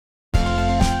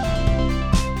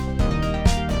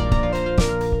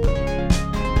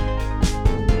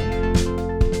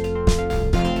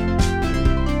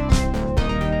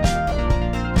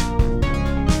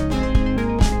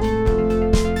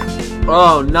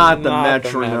Oh, not the Not the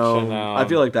metronome. metronome. I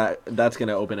feel like that's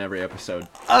gonna open every episode.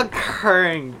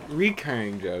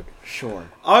 Recurring joke. Sure.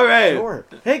 All right. Sure.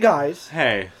 Hey guys,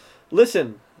 Hey,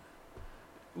 listen.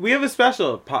 we have a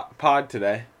special pod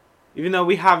today, even though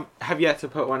we have yet to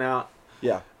put one out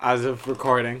Yeah. as of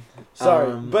recording.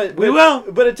 Sorry, but we will.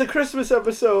 But it's a Christmas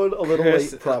episode, a little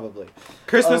late, probably.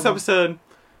 Christmas episode.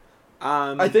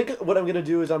 I think what I'm gonna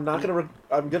do is I'm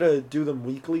gonna do them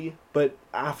weekly, but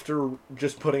after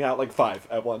just putting out like 5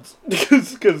 at once,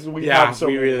 because we have so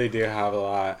we many. really do have a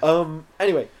lot.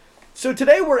 Anyway, so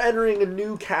today we're entering a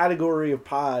new category of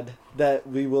pod that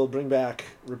we will bring back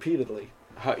repeatedly.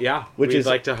 Yeah, Which we'd is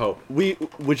like to hope.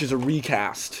 Which is a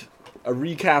recast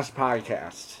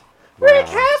podcast. Wow.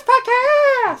 Recast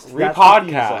podcast.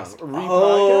 Repodcast.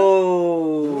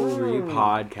 Oh,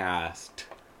 Repodcast.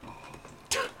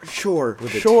 Sure,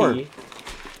 With a sure, T.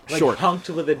 Like sure. punked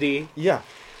with a D. Yeah.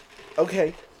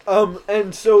 Okay.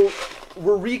 And so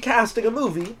we're recasting a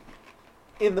movie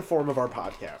in the form of our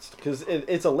podcast because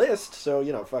it's a list. So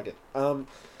fuck it.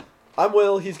 I'm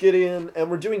Will. He's Gideon, and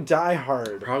we're doing Die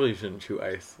Hard. Probably shouldn't chew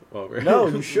ice while we're No,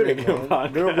 you shouldn't. making a Man.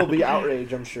 podcast. There will be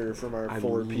outrage, I'm sure, from our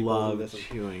 4 people who love listen.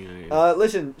 chewing ice.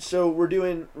 Listen. So we're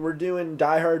doing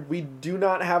Die Hard. We do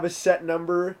not have a set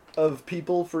number of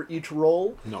people for each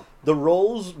role. No. The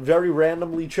roles very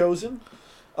randomly chosen.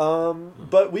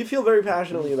 But we feel very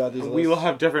passionately about these. We will lists.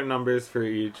 have different numbers for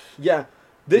each. Yeah.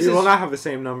 We will not have the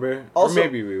same number. Also, or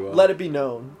maybe we will. Let it be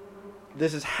known,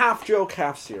 this is half joke,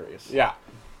 half serious. Yeah.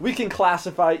 We can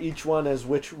classify each one as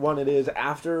which one it is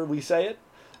after we say it,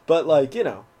 but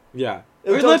Yeah. It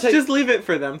Or don't let's take- just leave it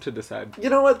for them to decide. you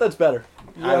know what? That's better.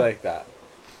 I like that.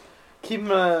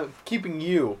 Keeping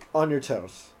you. On your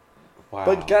toes. Wow.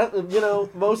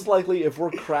 But most likely, if we're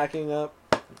cracking up,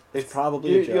 it's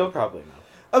probably a joke. You'll probably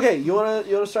know. Okay, you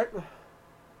wanna start?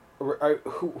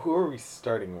 Who are we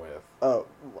starting with?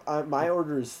 My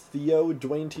order is Theo,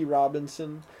 Dwayne T.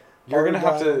 Robinson. You're gonna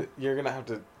have Argyle.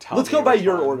 to tell Let's me go by which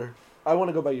your one. order. I want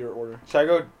to go by your order. Should I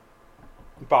go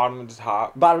bottom to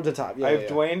top? Bottom to top. Yeah. I have yeah.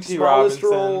 Dwayne T. Smallest Robinson.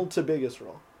 role to biggest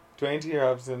role. Dwayne T.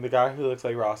 Robinson, the guy who looks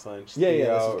like Ross Lynch. Yeah,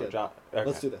 Theo, this is good. John, okay.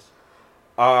 Let's do this.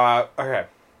 Okay.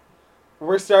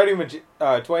 We're starting with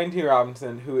Dwayne T.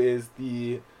 Robinson, who is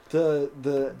the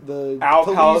The Al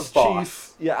police Powell's chief.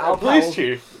 boss. Yeah, Al police Powell's-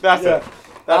 chief. That's yeah. it.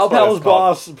 That's Al what Powell's it's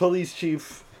called. boss, police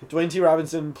chief, Dwayne T.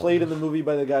 Robinson, played in the movie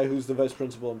by the guy who's the vice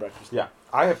principal in Breakfast. Yeah,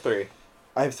 I have 3.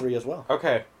 I have 3 as well.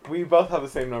 Okay, we both have the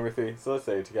same number 3, so let's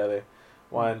say it together.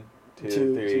 1, 2,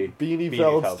 3. Beanie Beanie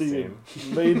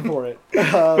Feldstein. Made for it.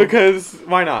 Because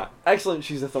why not? Excellent.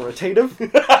 She's authoritative.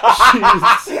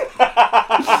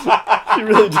 She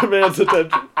really demands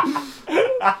attention.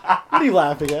 What are you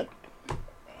laughing at?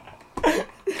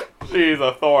 She's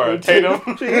authoritative.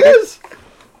 She is.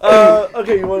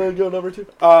 Okay, you want to go number 2?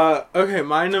 Okay,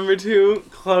 my number 2,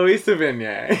 Chloe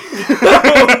Sevigny.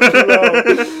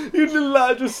 No, you did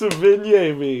not just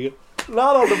Sevigny me.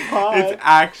 Not on the pod. It's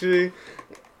actually,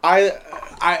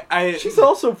 I. She's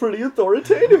also pretty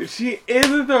authoritative. She is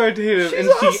authoritative, She's and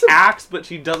awesome. she acts, but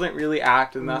she doesn't really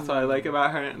act, and that's what I like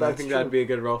about her, and I That's think true. that'd be a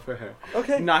good role for her.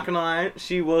 Okay, Not gonna lie,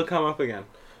 she will come up again.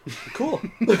 cool.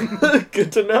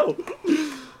 Good to know.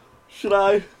 Should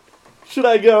I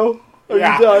go? Are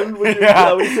Yeah. you done with your Yeah.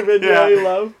 Chloe Sevigny Yeah.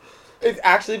 love? It's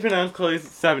actually pronounced Chloe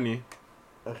Sevigny.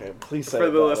 Okay, please say For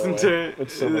it the that way. listener,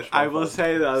 It's so much I more will fun.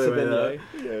 say the other way, though.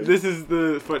 Sevigny. Yeah. This is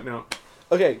the footnote.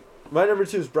 Okay, my number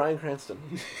 2 is Bryan Cranston.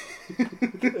 I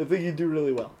think he'd do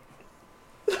really well.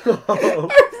 I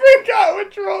forgot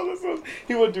which role this was.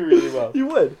 He would do really well. You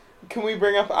would. Can we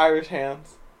bring up Irish Hands?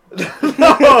 No,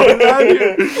 not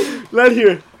here. Not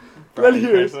here. Not Bryan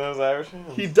here. Cranston has Irish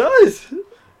Hands. He does.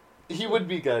 He would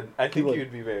be good. I think would. he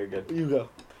would be very good. You go.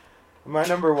 My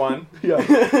number 1, Yeah.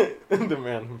 the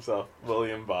man himself,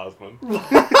 William Bosman.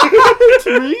 It's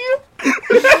me?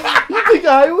 You think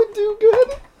I would do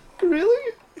good?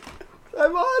 Really?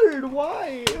 I'm honored.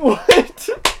 Why? What?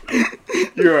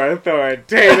 You're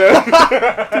authoritative.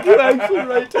 Did you actually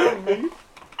write down me?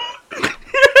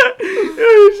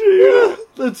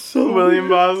 That's so William weird.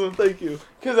 Bosman. Thank you.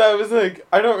 Because I was like,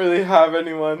 I don't really have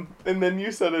anyone. And then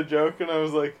you said a joke, and I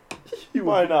was like, You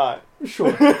why would. not?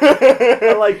 Sure.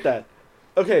 I like that.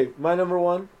 Okay, my number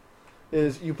 1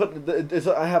 is you put.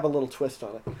 I have a little twist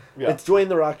on it. Yeah. It's Dwayne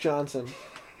The Rock Johnson.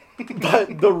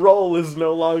 But the role is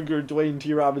no longer Dwayne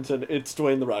T. Robinson. It's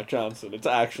Dwayne The Rock Johnson. It's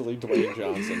actually Dwayne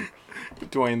Johnson.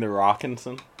 Dwayne the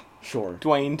Rockinson. Sure.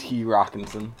 Dwayne T.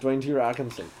 Rockinson. Dwayne T.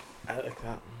 Rockinson. I like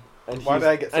that. And Why he's- did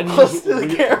I get so and close he's to the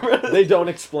re- camera? They don't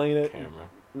explain it. Camera.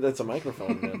 That's a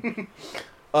microphone,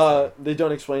 man. They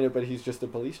don't explain it, but he's just a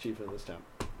police chief in this town.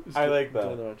 I like that.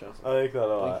 Dwayne The Rock Johnson. I like that a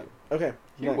lot. Thank you. Okay.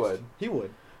 He next. would. He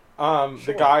would. The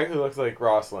Sure. guy who looks like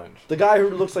Ross Lynch. The guy who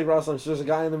looks like Ross Lynch. There's a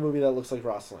guy in the movie that looks like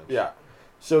Ross Lynch. Yeah.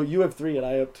 So you have 3 and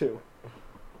I have 2.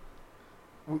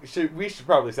 We should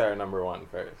probably say our number 1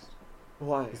 first.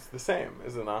 Why? It's the same,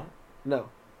 is it not? No.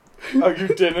 Oh, you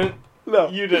didn't? No.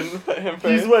 You didn't put him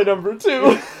first? He's my number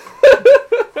 2.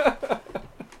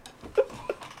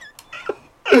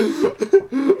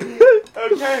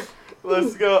 Okay,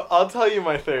 let's go. I'll tell you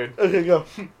my third. Okay, go.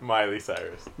 Miley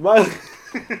Cyrus.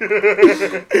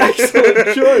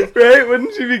 Excellent choice. Right?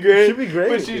 Wouldn't she be great? She'd be great.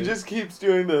 But she dude. just keeps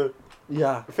doing the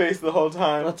Yeah. face the whole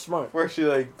time. That's smart. Where she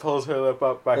like pulls her lip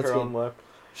up by That's her good. own lip.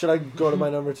 Should I go to my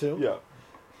number 2? Yeah.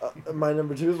 My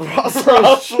number 2 is Ross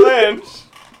Ross Lynch.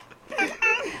 Lynch.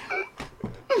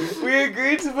 We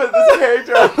agreed to put this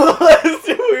character on the list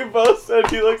and we both said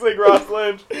he looks like Ross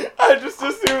Lynch. I just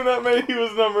assumed that meant he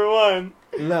was number 1.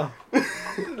 No.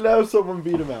 No, someone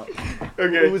beat him out.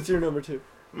 Okay. Who was your number 2?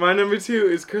 My number 2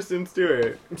 is Kristen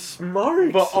Stewart.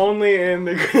 Smart. But only in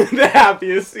the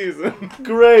Happiest Season.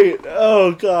 Great.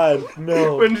 Oh, God.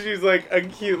 No. When she's like a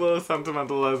cute little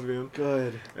sentimental lesbian.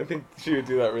 Good. I think she would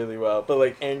do that really well. But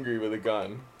like angry with a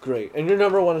gun. Great. And your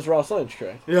number 1 is Ross Lynch,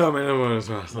 correct? Yeah, my number 1 is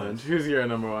Ross Lynch. Who's your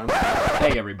number 1?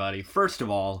 Hey everybody, first of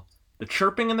all, the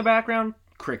chirping in the background,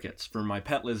 crickets for my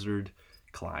pet lizard,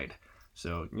 Clyde.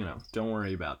 So, don't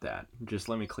worry about that. Just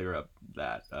let me clear up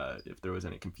that if there was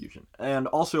any confusion. And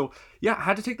also, yeah, I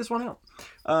had to take this one out.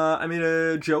 I made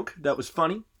a joke that was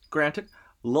funny, granted,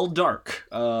 a little dark,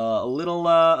 a little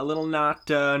not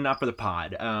for the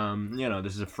pod.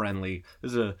 This is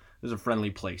a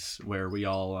friendly place where we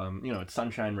all, it's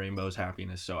sunshine, rainbows,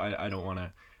 happiness. So I don't want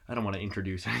to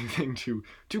introduce anything too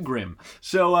grim.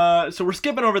 So we're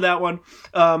skipping over that one.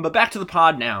 But back to the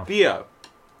pod now. Theo.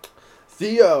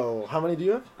 How many do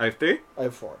you have? I have 3? I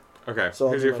have 4. Okay, So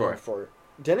who's I'll do your my 4? number 4.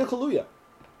 Daniel Kaluuya.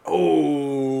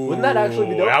 Oh, Wouldn't that actually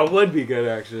be dope? That would be good,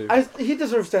 actually. He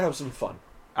deserves to have some fun.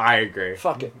 I agree.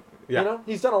 Fuck it. Yeah.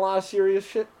 He's done a lot of serious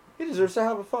shit. He deserves to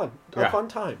have a fun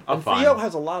time. And fun. Theo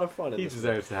has a lot of fun in He this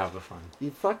deserves to have the fun.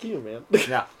 movie. Fuck you, man.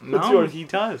 Yeah. What's No, yours? he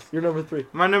does. Your number 3.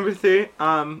 My number 3,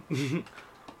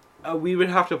 we would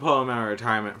have to pull him out of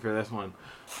retirement for this one.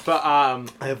 But, I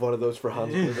have one of those for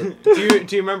Hans. do you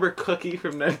remember Cookie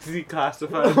from Nazi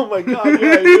Classified? Oh my god,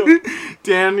 yeah, I do.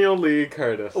 Daniel Lee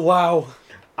Curtis. Wow.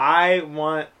 I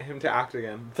want him to act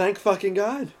again. Thank fucking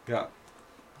God. Yeah.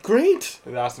 Great.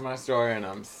 That's my story, and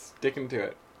I'm sticking to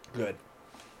it. Good.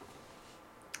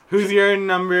 Who's your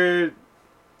number?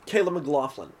 Caleb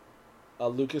McLaughlin.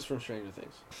 Lucas from Stranger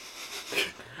Things.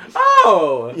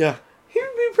 Oh! Yeah. He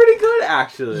would be pretty good,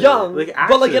 actually. Young, like,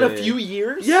 but like in a actually. few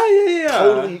years, Yeah.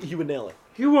 totally, he would nail it.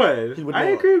 He would. He would I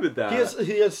nail it. agree with that.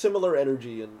 He has similar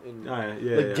energy and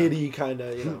yeah. giddy kind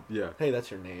of, Yeah. Hey,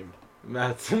 that's your name.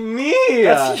 That's me!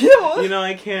 That's you!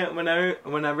 I can't,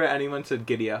 whenever anyone said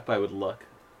giddy up, I would look.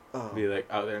 Oh. Be like,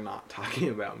 oh, they're not talking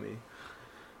about me.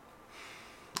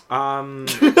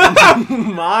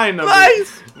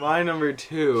 Nice! My number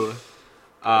 2.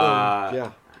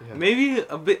 Yeah. Maybe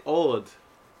a bit old.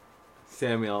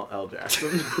 Samuel L. Jackson.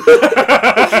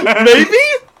 Maybe?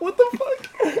 What the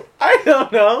fuck? I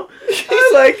don't know.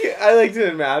 I like to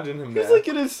imagine him there. He's like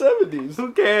in his 70s.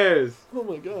 Who cares? Oh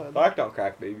my god. Black don't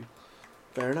crack, baby.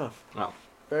 Fair enough. Oh.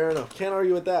 Fair enough. Can't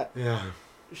argue with that. Yeah.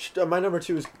 My number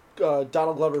 2 is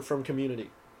Donald Glover from Community.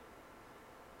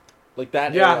 Like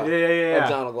that Yeah. era of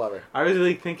Donald Glover. I was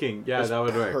like thinking, yeah, It's that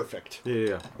would work. Perfect.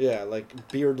 Yeah. Yeah, like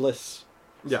beardless,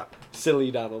 Yeah.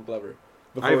 silly Donald Glover.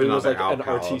 I Before have he was another like Al an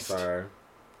Powell, artiste. sorry.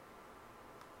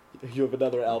 You have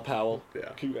another Al Powell.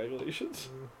 Yeah. Congratulations.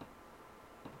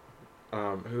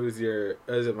 Who's your?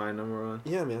 Is it my number 1?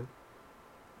 Yeah, man.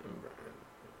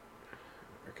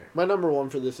 Okay. My number 1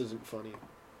 for this isn't funny.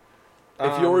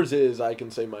 If yours is, I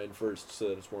can say mine first, so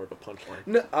that it's more of a punchline.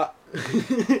 No,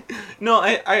 no,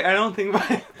 I don't think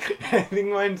mine. I think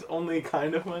mine's only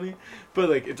kind of funny, but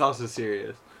like it's also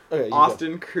serious. Okay, you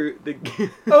Austin Crew, the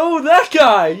Oh, that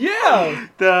guy! Yeah,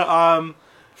 from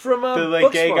from the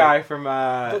like gay Booksmart. guy from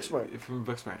Booksmart. from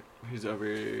Booksmart, who's over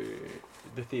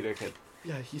the theater kid.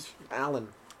 Yeah, he's Alan.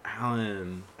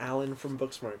 Alan From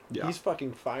Booksmart. Yeah. He's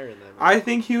fucking fire in that movie. I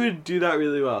think he would do that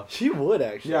really well. He would,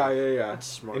 actually. Yeah. That's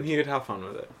smart. And he would have fun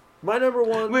with it. My number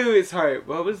 1... Wait, sorry.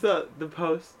 What was the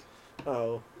post?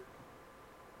 Oh.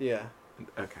 Yeah.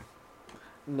 Okay.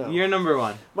 No. Your number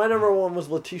 1. My number 1 was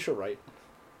Letitia Wright.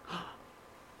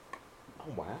 Oh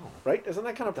wow. Right? Isn't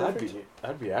that kind of perfect?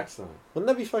 That'd be excellent. Wouldn't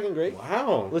that be fucking great?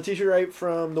 Wow. Letitia Wright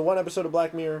from the one episode of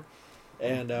Black Mirror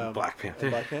and Black Panther.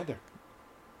 and Black Panther.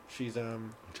 She's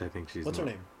Which I think she's. what's her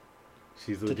name?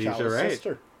 She's Letitia T'Challa's Wright.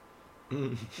 sister.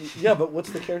 Yeah, but what's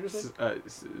the character's name?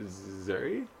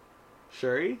 Zuri?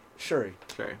 Shuri? Shuri.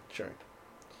 Shuri. Shuri.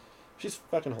 She's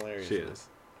fucking hilarious. She is.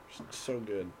 She's so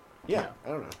good. Yeah, I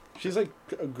don't know. She's like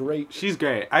a great... She's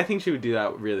great. I think she would do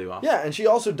that really well. Yeah, and she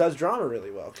also does drama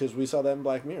really well, because we saw that in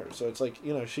Black Mirror. So it's like,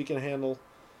 you know, she can handle...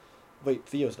 Wait,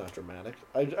 Theo's not dramatic.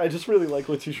 I just really like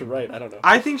Letitia Wright. I don't know.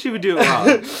 I think she would do it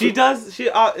well. She does. She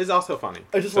is also funny.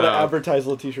 I just want to advertise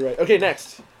Letitia Wright. Okay,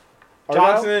 next.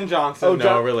 Johnson and Johnson,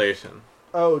 no relation.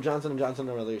 Oh, Johnson and Johnson,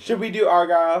 no relation. Should we do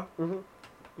Argyle?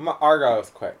 Mm-hmm. Argyle is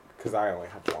quick, because I only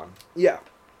have one. Yeah,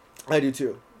 I do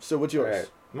too. So what's yours? Right.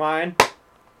 Mine?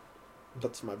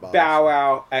 That's my boss. Bow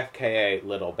Wow, FKA,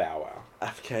 Little Bow Wow.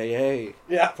 FKA.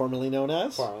 Yeah. Formerly known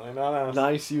as? Formerly known as.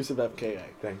 Nice use of FKA.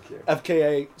 Thank you.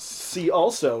 FKA, see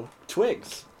also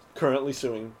Twigs, currently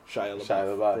suing Shia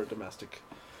LaBeouf for domestic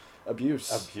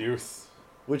abuse.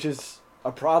 Which is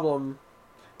a problem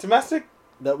Domestic?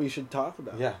 that we should talk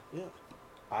about. Yeah. Yeah.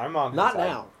 I'm on her Not side.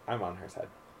 now. I'm on her side.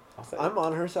 I'll say I'm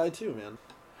on her side too, man.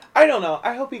 I don't know.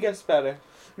 I hope he gets better.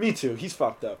 Me too. He's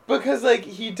fucked up. Because, like,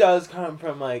 he does come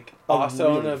from, like,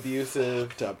 also really an abusive...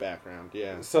 Fucked up background,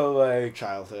 yeah. So, like...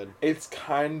 Childhood. It's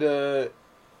kind of...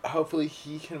 Hopefully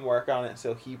he can work on it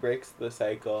so he breaks the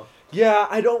cycle. Yeah,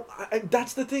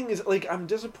 that's the thing is, like, I'm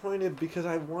disappointed because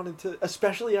I wanted to,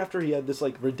 especially after he had this,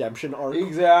 like, redemption arc.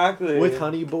 Exactly. With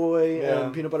Honey Boy Yeah.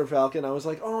 and Peanut Butter Falcon. I was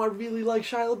like, oh, I really like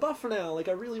Shia LaBeouf now. Like,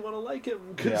 I really want to like him.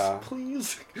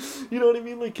 Please. You know what I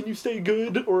mean? Like, can you stay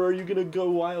good or are you going to go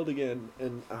wild again?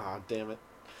 And, damn it.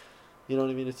 You know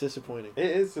what I mean? It's disappointing. It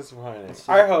is disappointing. It's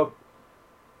I disappointing.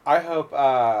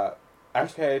 hope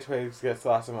FKA Twigs gets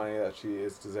lots of money that she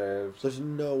is deserved. There's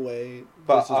no way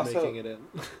But this is also- making it in.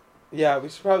 Yeah, we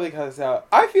should probably cut this out.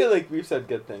 I feel like we've said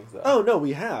good things, though. Oh, no,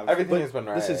 we have. Everything but has been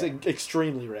This is right.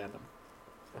 extremely random.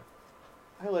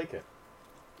 I like it.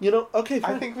 You know, okay,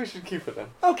 fine. I think we should keep it in.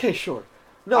 Okay, sure.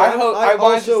 No, I wanted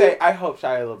also, to say, I hope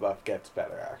Shia LaBeouf gets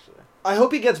better, actually. I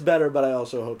hope he gets better, but I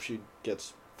also hope she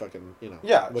gets fucking, you know.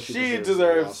 Yeah, what she in the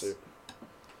deserves... lawsuit.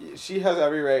 She has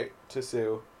every right to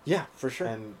sue. Yeah, for sure.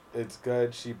 And it's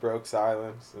good she broke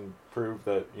silence and proved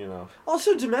that, you know...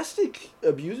 Also, domestic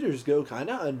abusers go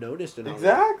kind of unnoticed in Hollywood.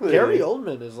 Exactly. Gary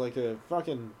Oldman is like a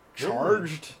fucking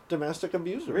charged domestic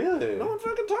abuser. Really? No one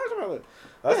fucking talks about it.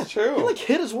 That's true. He like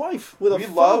hit his wife with a We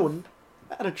love phone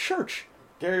at a church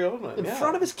Gary Oldman, in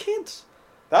front of his kids.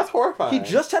 That's horrifying. He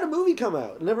just had a movie come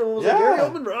out, and everyone was like, Gary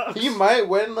Oldman rocks. He might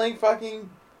win, like, fucking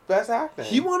Best Acting.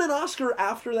 He won an Oscar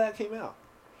after that came out.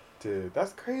 Dude,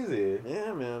 that's crazy.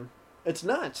 Yeah, man. It's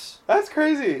nuts. That's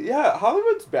crazy. Yeah,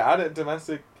 Hollywood's bad at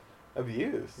domestic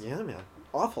abuse. Yeah, man.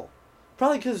 Awful.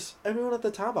 Probably because everyone at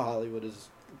the top of Hollywood is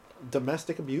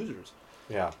domestic abusers.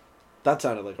 Yeah. That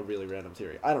sounded like a really random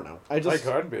theory. I don't know. I just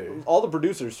They could be. all the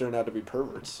producers turned out to be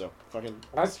perverts, so fucking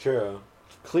That's true.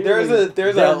 clearly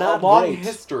There's they're a not long great.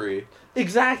 history.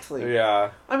 Exactly.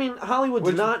 Yeah. I mean,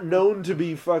 Hollywood's not known to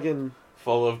be fucking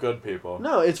Full of good people.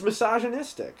 No, it's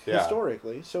misogynistic Yeah.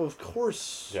 historically. So of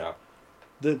course Yeah.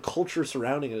 the culture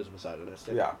surrounding it is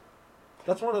misogynistic. Yeah.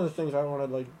 That's one of the things I want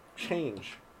to like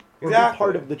change. Or Exactly. be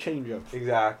part of the change of.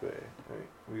 Exactly.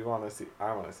 We want to see.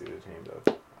 I want to see the change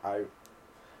of.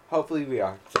 Hopefully we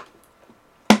are.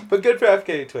 But good for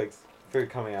FK Twigs for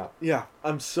coming out. Yeah,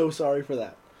 I'm so sorry for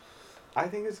that. I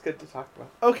think it's good to talk about.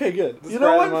 Okay, good. This You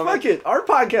know what? random moment. Fuck it. Our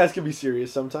podcast can be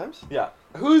serious sometimes. Yeah.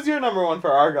 Who's your number one for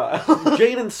Argyle?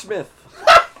 Jaden Smith.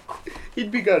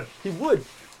 He'd be good. He would.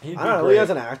 He'd be I don't know. great. He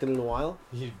hasn't acted in a while.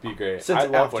 He'd be great. Since I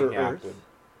love when After he Earth. acted.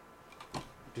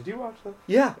 Did you watch that?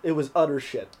 Yeah, it was utter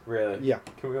shit. Really? Yeah.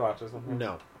 Can we watch this one?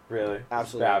 No. Really?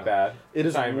 Absolutely It's not. bad. It is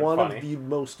It's not even one funny. of the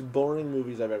most boring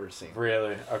movies I've ever seen.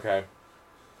 Really? Okay.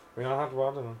 We don't have to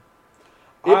watch it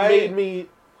then. It made me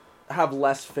have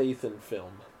less faith in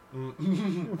film.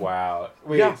 Wow.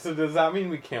 Wait, Yeah. so does that mean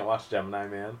we can't watch Gemini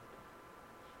Man?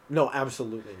 No,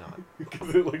 absolutely not.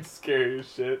 Because it looks scary as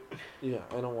shit. Yeah,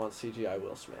 I don't want CGI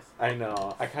Will Smith. I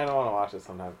know. I kind of want to watch it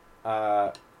sometime.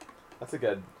 That's a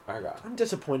good Argyle. I'm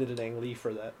disappointed in Ang Lee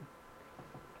for that.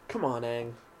 Come on,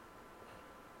 Ang.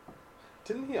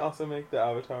 Didn't he also make the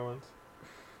Avatar ones?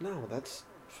 No, that's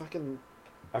fucking...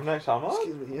 M. Night Shyamalan?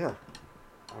 Excuse me, yeah.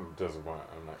 I'm disappointed.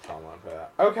 I'm not Shyamalan for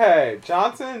that. Okay,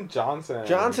 Johnson. Johnson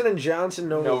and Johnson,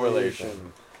 no relation.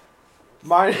 relation.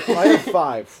 Mine. I have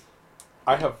 5.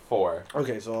 I have 4.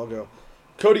 Okay, so I'll go.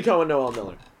 Cody Cohen, Noel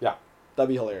Miller. Yeah. That'd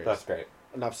be hilarious. That's great.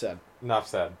 Enough said. Enough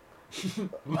said.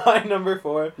 My number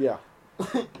 4. Yeah.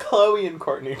 Khloe and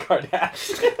Kourtney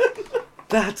Kardashian.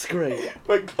 That's great.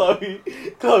 But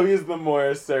Khloe is the more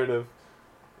assertive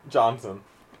Johnson.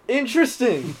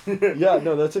 Interesting. Yeah,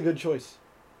 no, that's a good choice.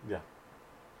 Yeah.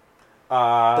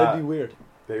 That'd be weird.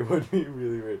 They would be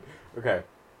really weird. Okay.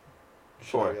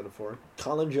 Four. I got a 4.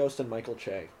 Colin Jost and Michael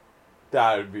Che.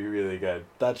 That would be really good.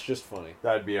 That's just funny.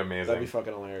 That'd be amazing. That'd be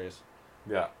fucking hilarious.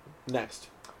 Yeah. Next.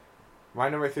 My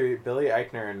number 3, Billy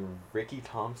Eichner and Ricky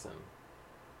Thompson.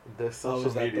 The social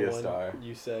is that media the one star.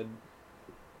 you said?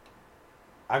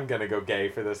 I'm gonna go gay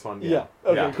for this one. Yeah.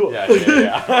 Okay, cool. Yeah.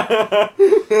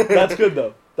 That's good,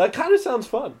 though. That kind of sounds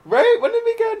fun. Right? Wouldn't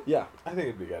it be good? Yeah. I think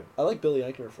it'd be good. I like Billy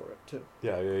Eichner for it, too.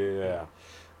 Yeah.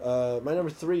 My number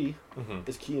 3 Mm-hmm.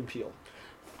 is Key and Peele.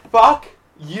 Fuck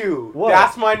you. What?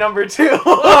 That's my number 2.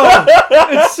 Oh,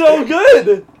 it's so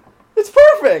good. It's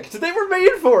perfect. They were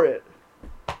made for it.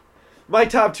 My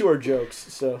top 2 are jokes,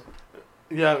 so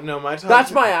Yeah, no, my top.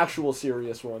 that's my actual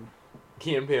serious one.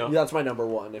 Key and Peele. That's my number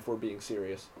 1 if we're being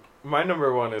serious. My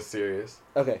number 1 is serious.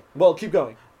 Okay, well, keep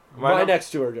going. My num-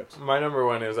 next 2 are jokes. My number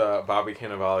 1 is Bobby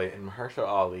Cannavale and Mahershala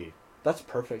Ali. That's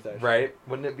perfect, actually. Right?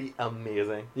 Wouldn't it be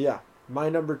amazing? Yeah. My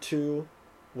number 2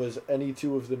 was any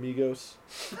 2 of the Migos.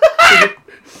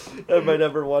 And my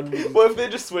number 1 was... What if they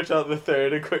just switch out the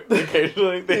third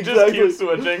occasionally? They Exactly. just keep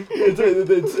switching.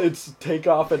 It's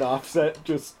Takeoff and Offset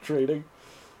just trading.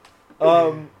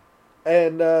 And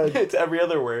It's every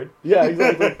other word. yeah,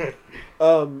 exactly.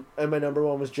 And my number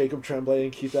 1 was Jacob Tremblay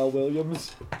and Keith L.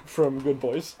 Williams from Good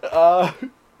Boys.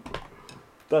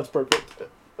 That's perfect.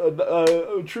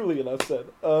 Truly enough said.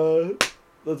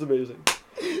 That's amazing.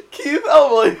 Keith L.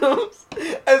 Williams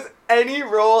as any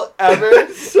role ever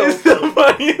So is the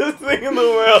funniest thing in the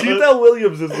world. Keith L.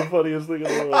 Williams is the funniest thing in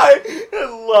the world.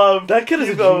 I love That kid is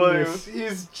a Keith L. genius. Williams.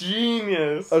 He's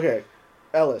genius. Okay,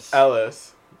 Ellis.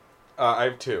 Ellis. I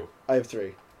have 2. I have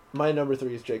 3. My number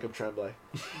 3 is Jacob Tremblay.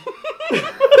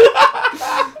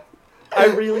 I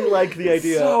really like the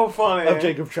idea So funny. of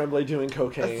Jacob Tremblay doing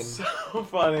cocaine It's so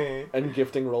funny. and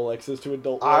gifting Rolexes to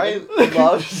adult I women.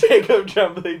 love Jacob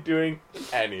Tremblay doing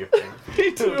anything.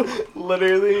 Me too.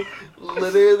 Literally,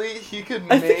 he could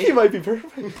I make... think he might be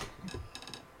perfect.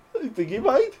 I think he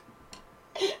might.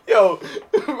 Yo,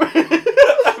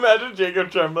 imagine Jacob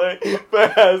Tremblay,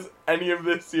 but has any of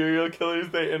the serial killers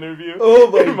they interview. Oh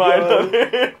my in Mind God.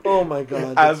 Hunter Oh my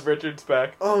god. as Richard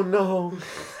Speck. Oh no.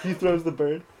 He throws the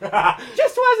bird.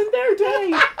 Just wasn't there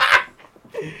today.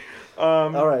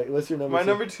 Alright, what's your number My 2?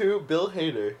 number 2, Bill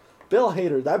Hader. Bill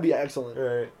Hader. That'd be excellent.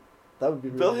 Right. That would be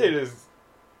really Bill good. Hader's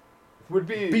would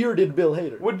be Bearded Bill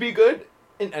Hader. would be good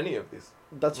in any of these.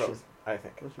 That's true. roles, I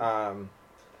think. That's true.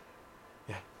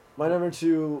 Yeah. My number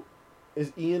 2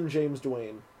 is Ian James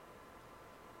Duane.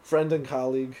 Friend and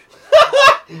colleague.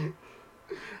 I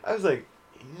was like,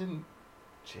 Ian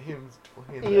James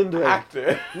Duane, Ian the Duane.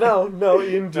 actor. No,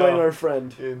 Ian Duane, No. our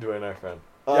friend. Ian Duane, our friend.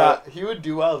 Uh, Yeah, he would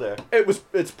do well there.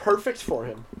 It's perfect for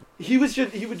him. He would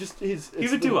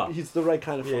do well. He's the right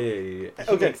kind of funny. Yeah.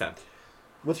 Okay. Makes sense.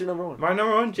 What's your number 1? My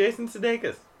number 1, Jason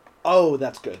Sudeikis. Oh,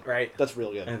 that's good. Right. That's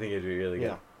real good. I think it'd be really good.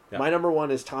 Yeah. Yeah. My number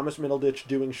 1 is Thomas Middleditch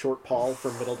doing Short Paul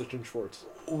from Middleditch and Schwartz.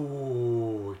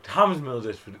 Ooh, Thomas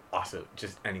Middleditch would also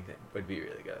just anything would be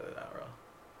really good at that role.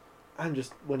 I'm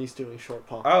just when he's doing Short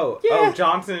Paul. Oh,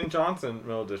 Johnson and Johnson,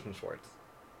 Middleditch and Schwartz.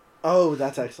 Oh,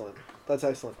 that's excellent. That's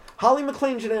excellent. Holly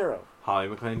McClane Gennaro. Holly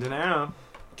McClane Gennaro.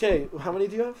 Okay, how many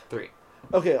do you have? 3.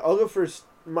 Okay, I'll go first.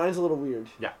 Mine's a little weird.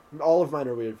 Yeah. All of mine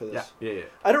are weird for this. Yeah.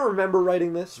 I don't remember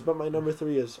writing this, but my number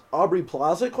 3 is Aubrey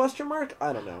Plaza, question mark?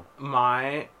 I don't know.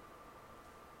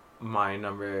 My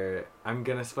number. I'm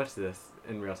gonna switch this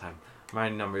in real time. My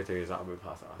number 3 is Aubrey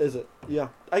Plaza. Is it? Yeah.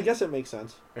 I guess it makes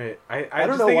sense. Right. I I don't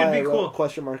just know think why it'd I be wrote cool.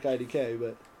 question mark IDK,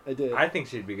 but I did. I think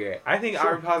she'd be great. I think Sure.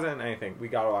 Aubrey Plaza and anything. We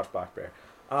gotta watch Black Bear.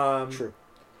 True.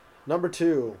 Number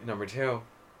 2. Number 2.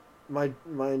 My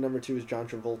number 2 is John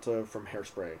Travolta from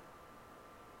Hairspray.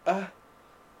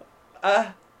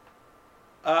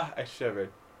 I shivered.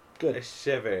 Good. I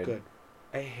shivered. Good.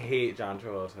 I hate John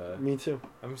Travolta. Me too.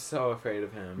 I'm so afraid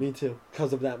of him. Me too.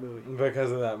 Because of that movie.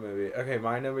 Because of that movie. Okay,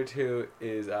 my number 2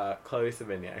 is Chloe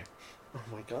Sevigny. Oh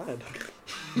my god.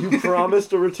 You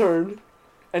promised a return,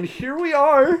 and here we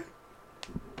are.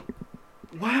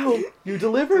 Wow, you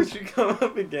delivered. Did she come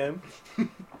up again?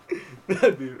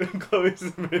 That'd be Chloe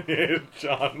Sevigny and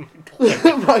John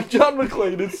McClane. My John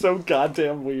McClane is so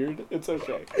goddamn weird. It's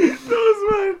okay. That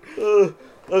was mine.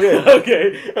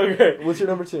 Okay. Okay. What's your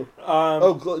number 2? You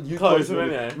Chloe closed me.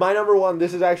 Sevigny. My number 1.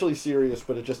 This is actually serious,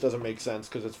 but it just doesn't make sense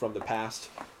because it's from the past.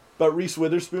 But Reese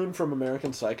Witherspoon from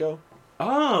American Psycho,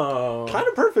 Oh. kind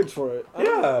of perfect for it. I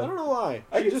don't know why.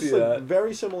 I She can just, see that.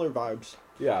 Very similar vibes.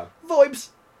 Yeah. Vibes.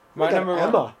 My Look at number 1.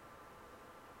 Emma.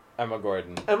 Emma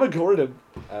Gordon. Emma Gordon.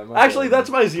 Emma Actually, Gordon. that's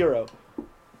my 0.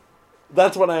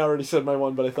 That's when I already said my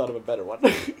 1, but I thought of a better one.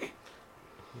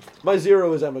 My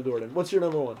 0 is Emma Gordon. What's your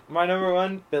number 1? My number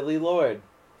 1, Billy Lord.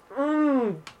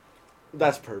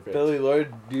 That's perfect. Billy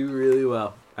Lloyd do really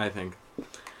well, I think.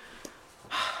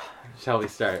 Shall we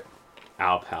start?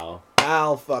 Al Pal.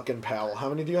 Al fucking Powell. How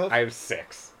many do you have? I have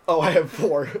 6. Oh, I have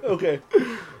 4. Okay.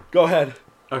 Go ahead.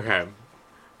 Okay.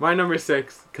 My number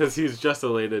 6, because he's just a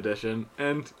late addition,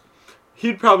 and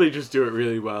he'd probably just do it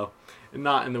really well, and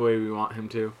not in the way we want him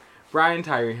to. Brian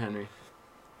Tyree Henry.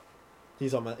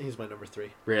 He's my number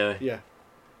 3. Really? Yeah.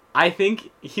 I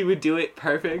think he would do it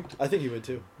perfect, I think he would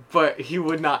too. but he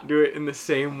would not do it in the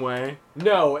same way.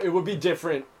 No, it would be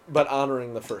different, but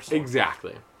honoring the first one.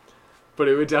 Exactly. But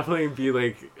it would definitely be,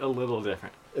 like, a little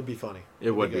different. It'd be funny.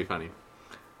 It would be good. funny.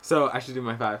 So, I should do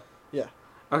my 5. Yeah.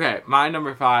 Okay, my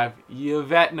number 5,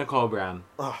 Yvette Nicole Brown.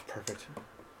 Ah, perfect.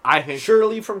 I think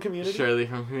Shirley from Community. Shirley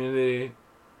from Community.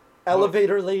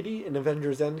 Elevator Lady in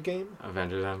Avengers Endgame.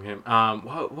 Avengers Endgame.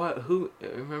 Who,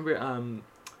 remember,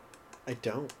 I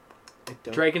don't.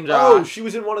 Drake and Josh. Oh, she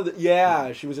was in one of the.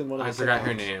 Yeah, she was in one of the. I forgot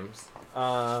her sitcoms.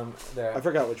 names. There. I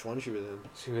forgot which one she was in.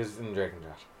 She was in Drake and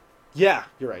Josh. Yeah,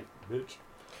 you're right. Bitch.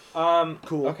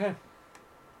 Cool. Okay.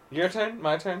 Your turn?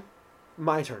 My turn?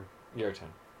 My turn. Your turn.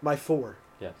 My 4.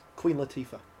 Yes. Queen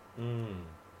Latifah.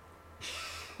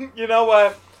 You know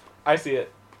what? I see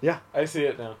it. Yeah. I see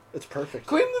it now. It's perfect.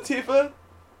 Queen Latifah,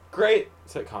 great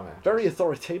sitcom actor. Very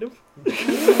authoritative.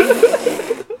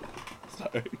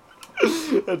 Sorry.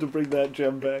 Had to bring that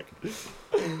gem back.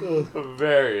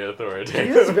 Very He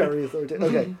authoritative. is very authoritative.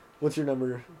 Okay, what's your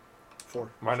number 4?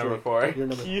 My number 4? Your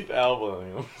number. Keith L.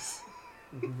 Williams.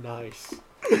 Nice.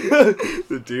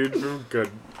 The dude from Good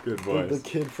The Boys.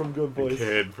 kid from Good The Boys.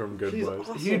 kid from Good He's Boys.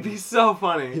 awesome. He'd be so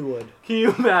funny. He would. Can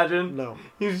you imagine? No.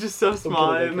 He's just so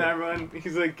small Okay, and okay. everyone,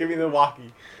 he's like, give me the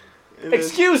walkie. And then-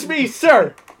 Excuse me,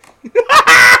 sir.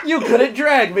 You couldn't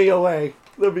drag me away.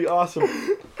 That'd be awesome.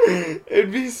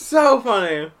 It'd be so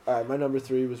funny. Alright, my number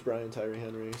 3 was Brian Tyree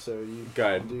Henry, so you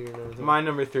Good. do your number 3. My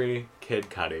number 3, Kid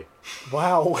Cudi.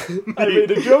 Wow. I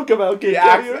made a joke about Kid He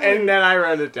acts, Cudi. and then I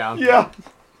wrote it down. Yeah.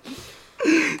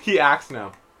 He acts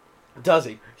now. Does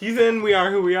he? He's in We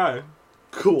Are Who We Are.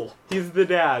 Cool. He's the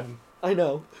dad. I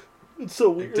know. It's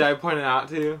so weird. Did I point it out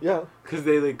to you? Yeah. Because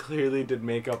they like clearly did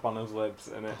makeup on his lips,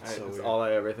 and That's so it's weird. all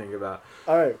I ever think about.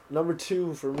 Alright, number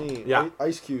 2 for me. Yeah.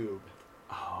 Ice Cube.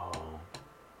 Oh,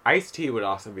 Ice-T would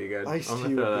also be good. Ice I'm T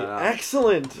gonna would throw be that out.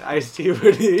 excellent. Ice-T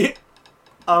would be And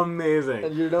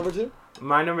amazing. your number 2?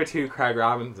 My number 2, Craig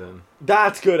Robinson.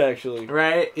 That's good, actually.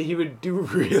 Right? He would do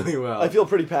really well. I feel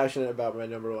pretty passionate about my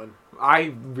number 1.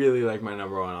 I really like my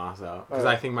number 1 also. Because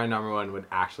Alright. I think my number 1 would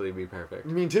actually be perfect.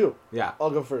 Me too. Yeah. I'll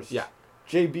go first. Yeah.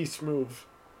 JB Smoove.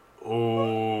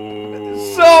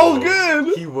 Oh. So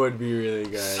good! He would be really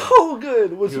good. So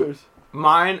good. What's You- yours?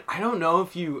 Mine, I don't know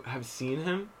if you have seen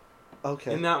him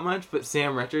Okay. in that much, but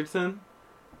Sam Richardson.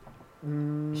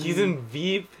 He's in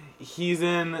Veep. He's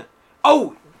in...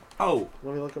 Oh!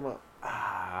 Let me look him up.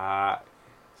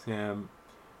 Sam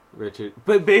Richard.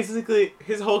 But basically,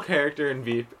 his whole character in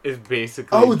Veep is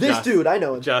basically Oh, this just, dude. I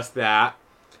know him. just that.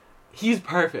 He's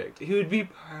perfect. He would be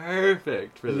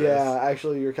perfect for this. Yeah,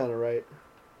 actually, you're kind of right.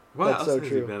 What that's else so has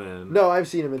true. he been in? No, I've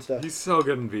seen him and stuff. He's so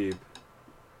good in Veep.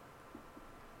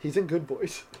 He's in Good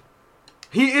Boys.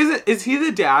 He isn't. Is he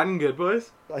the dad in Good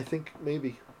Boys? I think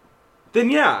maybe. Then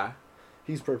yeah,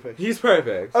 He's perfect. he's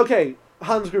perfect. Okay,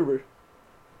 Hans Gruber.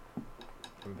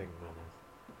 I'm thinking about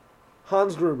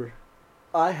Hans Gruber.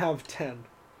 I have 10.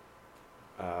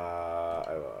 this.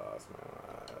 I lost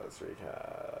my last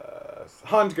recast.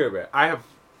 Hans Gruber.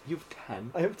 You have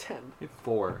 10. I have 10. You have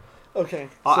 4. Okay.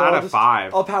 I'll so add a just-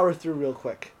 5. I'll power through real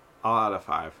quick. I'll add a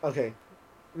 5. Okay.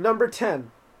 Number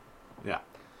 10. Yeah.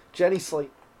 Jenny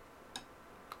Slate.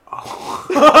 Oh.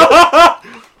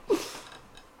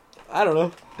 I don't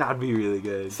know. That'd be really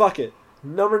good. Fuck it.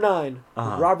 Number 9.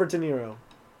 Uh-huh. Robert De Niro.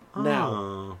 Now.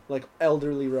 Oh. Like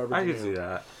elderly Robert I De can Niro. see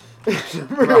that.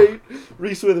 Number 8.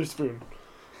 Reese Witherspoon.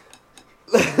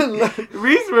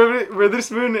 Reese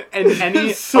Witherspoon in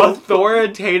any So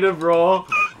authoritative role.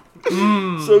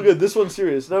 So good. This one's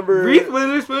serious. Number... Reese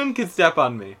Witherspoon could step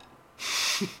on me.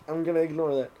 I'm going to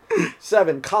ignore that.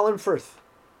 7. Colin Firth.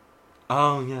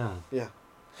 Oh, yeah. Yeah.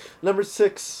 Number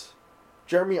 6.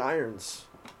 Jeremy Irons.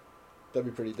 That'd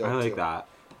be pretty dope, I like too.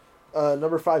 that.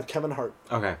 Number 5. Kevin Hart.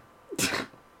 Okay.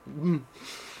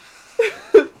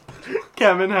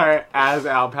 Kevin Hart as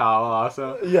Al Powell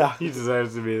also. Yeah. He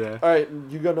deserves to be there. Alright,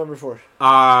 you go number 4.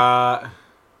 I've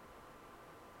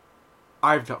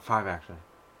got 5 actually.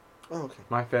 Oh, okay.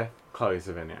 My 5th, Chloe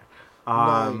Sevigny.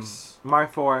 Nice. My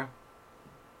 4.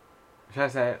 Should I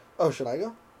say it? Oh, should I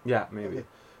go? Yeah, maybe. Okay.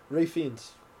 Ray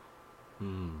Fiennes.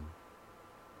 Hmm.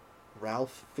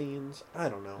 Ralph Fiennes? I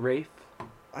don't know. Rafe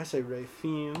I say Rafe.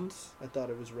 Fiennes. I thought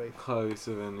it was Rafe. Chloe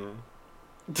Sevigny.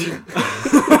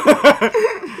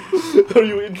 Are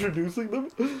you introducing them?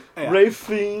 Yeah. Rafe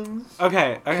Fiennes.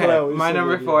 Okay. Chloe My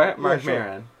number Sevigny. 4, Yeah, Mark sure.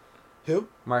 Maron. Who?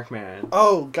 Mark Maron.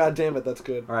 Oh, god damn it, that's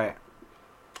good. Right.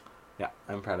 Yeah,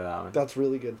 I'm proud of that one. That's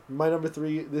really good. My number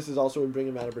 3, this is also in Bring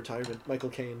Him Out of Retirement, Michael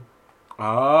Caine.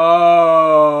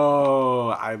 Oh,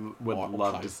 I would Oh,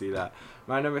 love okay. to see that.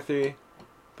 My number 3,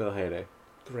 Bill Hader.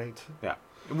 Great. Yeah.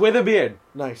 With a beard.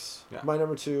 Nice. Yeah. My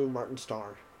number 2, Martin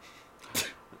Starr.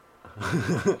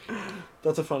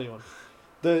 That's a funny one.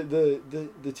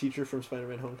 The teacher from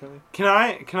Spider-Man Homecoming. Can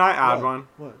I add What? one?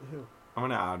 What? Who? I'm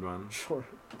gonna add one. Sure.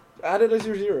 Add it as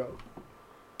your 0.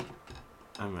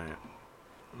 I might.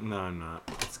 No, I'm not.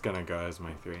 It's gonna go as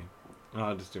my 3.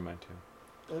 I'll just do my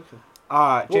 2. Okay.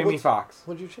 Jamie what's- Foxx.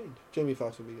 What'd you change? Jamie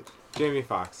Foxx would be good. Jamie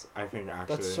Foxx, I think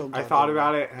actually. so I goddamn thought good.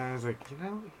 about it and I was like, he'd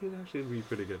actually be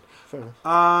pretty good. Fair enough.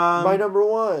 My My number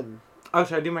 1. Oh,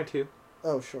 should I do my 2?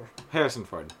 Oh, sure. Harrison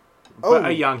Ford. Oh. But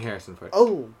a young Harrison Ford.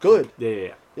 Oh, good.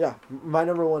 Yeah. Yeah. My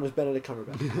number 1 is Benedict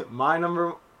Cumberbatch. My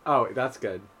number. Oh, that's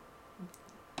good.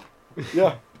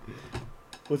 Yeah.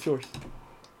 What's yours?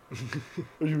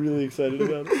 Are you really excited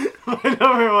about it? My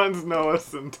number 1's Noah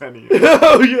Centineo.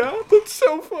 Oh, yeah? That's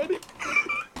so funny.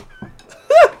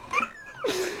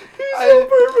 He's so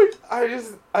perfect.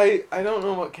 I don't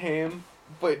know what came,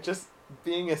 but just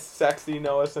being a sexy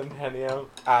Noah Centineo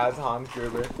as Hans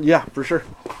Gruber. Yeah, for sure.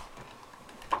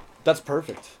 That's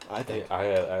perfect, I think.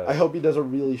 I I hope he does a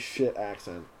really shit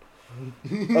accent.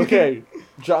 Okay,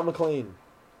 John McClane.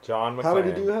 John McClane. How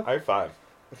many do you have? I have 5.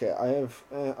 Okay, I have.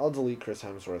 I'll delete Chris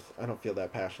Hemsworth. I don't feel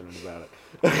that passionate about it.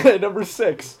 Okay, number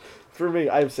 6 for me.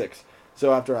 I have 6.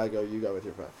 So after I go, you go with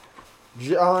your 5.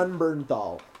 John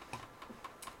Bernthal.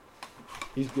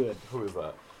 He's good, Who is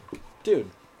that? dude.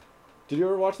 Did you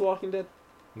ever watch The Walking Dead?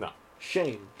 No.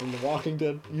 Shane from The Walking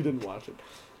Dead. You didn't watch it.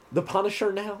 The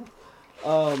Punisher now.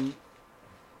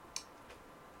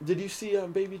 Did you see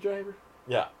Baby Driver?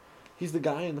 Yeah. He's the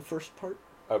guy in the first part.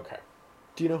 Okay.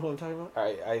 Do you know who I'm talking about?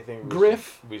 I think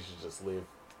Griff. We should just leave.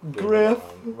 Griff. It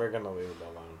alone. We're gonna leave it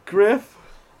alone. Griff.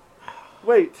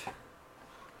 Wait.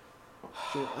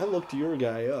 Dude, I looked your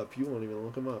guy up. You won't even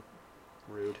look him up.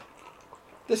 Rude.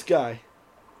 This guy.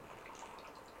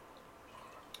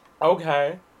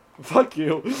 Okay. Fuck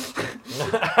you.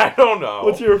 I don't know.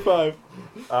 What's your 5?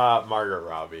 Margaret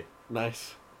Robbie.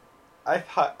 Nice. I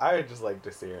thought I would just like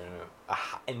to see her in a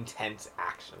intense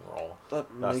action role. That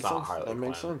That's makes not sense. Harley That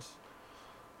makes Quinn. sense.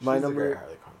 She's My a great number.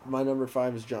 Harley Quinn. My number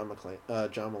 5 is John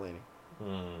Mulaney.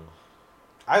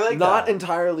 I like Not that.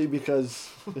 entirely because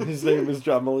his name is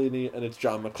John Mulaney and it's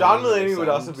John McClane. John and they Mulaney would sound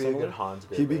also be a similar. good Hans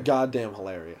Gruber. He'd be goddamn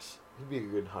hilarious. He'd be a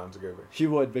good Hans Gruber. He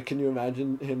would, but can you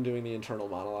imagine him doing the internal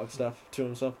monologue stuff to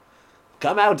himself?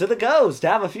 Come out to the coast,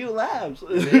 have a few laughs.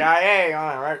 CIA,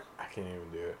 all right. I can't even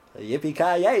do it.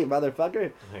 Yippee-ki-yay,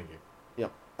 motherfucker. Thank you.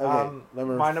 Yep. Okay.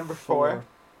 My number 4,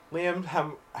 Liam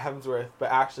Hemsworth,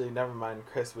 but actually, never mind.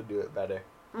 Chris would do it better.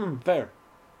 Fair.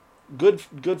 Good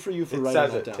for you for It writing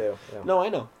says that it down. too. Yeah. No, I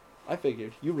know. I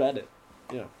figured. You read it.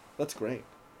 Yeah. That's great.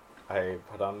 I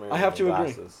put on my I have to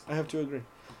agree. glasses. I have to agree.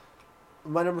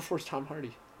 My number 4 is Tom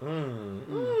Hardy. Yeah.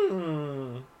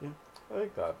 I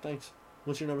like that. Thanks.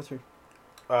 What's your number 3?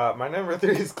 My number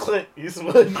 3 is Clint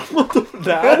Eastwood. What the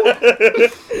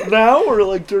now? Now or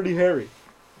like Dirty Harry?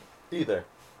 Either.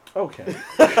 Okay.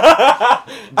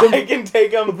 I can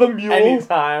take him The Mule.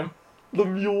 anytime. The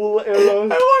Mule I era.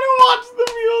 want to watch The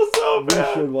Mule so We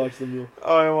bad. should watch The Mule.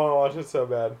 Oh, I want to watch it so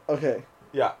bad. Okay.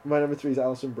 Yeah. My number 3 is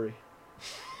Alison Brie.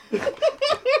 I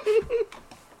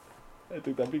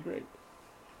think that'd be great.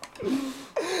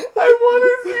 I want to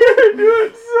see her do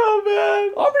it so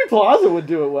bad. Aubrey Plaza would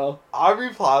do it well. Aubrey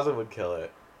Plaza would kill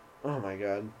it. Oh my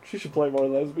god. She should play more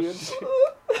lesbians.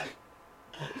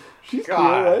 She's God, cool,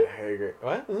 right? I agree.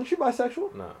 What? Isn't she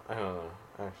bisexual? No, I don't know.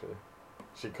 Actually,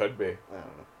 she could be. I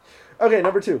don't know. Okay,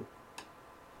 number 2.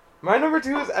 My number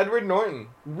 2 is Edward Norton.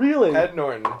 Really? Ed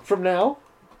Norton. From now?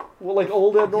 Well, like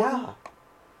old Ed Norton?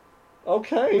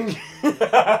 Okay.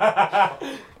 That's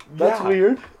Yeah.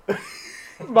 weird.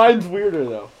 Mine's weirder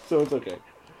though, so it's okay.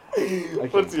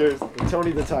 What's yours?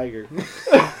 Tony the Tiger.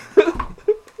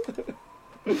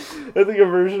 I think a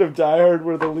version of Die Hard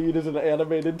where the lead is an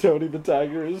animated Tony the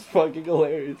Tiger is fucking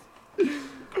hilarious.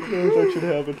 That should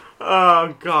happen.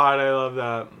 Oh God, I love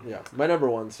that. Yeah, my number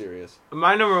 1 serious.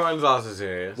 My number 1's also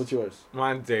serious. What's yours?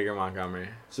 Mine's Dacre Montgomery.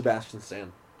 Sebastian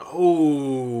Stan.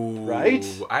 Oh, Right?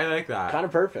 I like that. Kind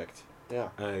of perfect. Yeah,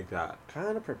 I like that.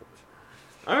 kind of perfect.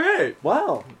 All right,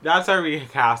 Wow, that's our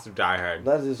recast of Die Hard.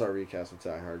 that is our recast of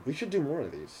Die Hard. We should do more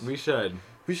of these. We should.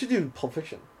 We should do Pulp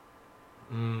Fiction.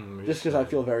 We Just because I should.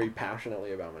 feel very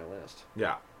passionately about my list.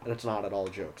 Yeah. And it's not at all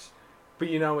jokes. But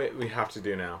you know what we have to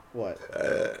do now? What?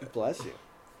 Bless you.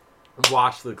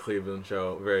 Watch the Cleveland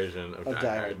Show version of Oh, Die Die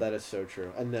Hard. Hard. That is so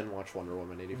true. And then watch Wonder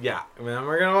Woman 84. Yeah, and then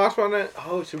we're gonna watch one.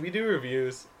 Oh, should we do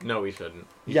reviews? No, we shouldn't.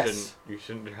 Yes. You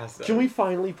shouldn't dress up. Can we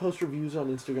finally post reviews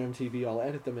on Instagram TV? I'll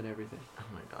edit them and everything. Oh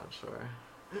my god, sure.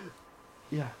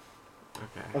 Yeah.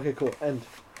 Okay. Okay, cool. And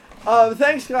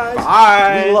thanks, guys.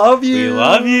 Bye. We love you. We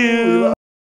love you. We love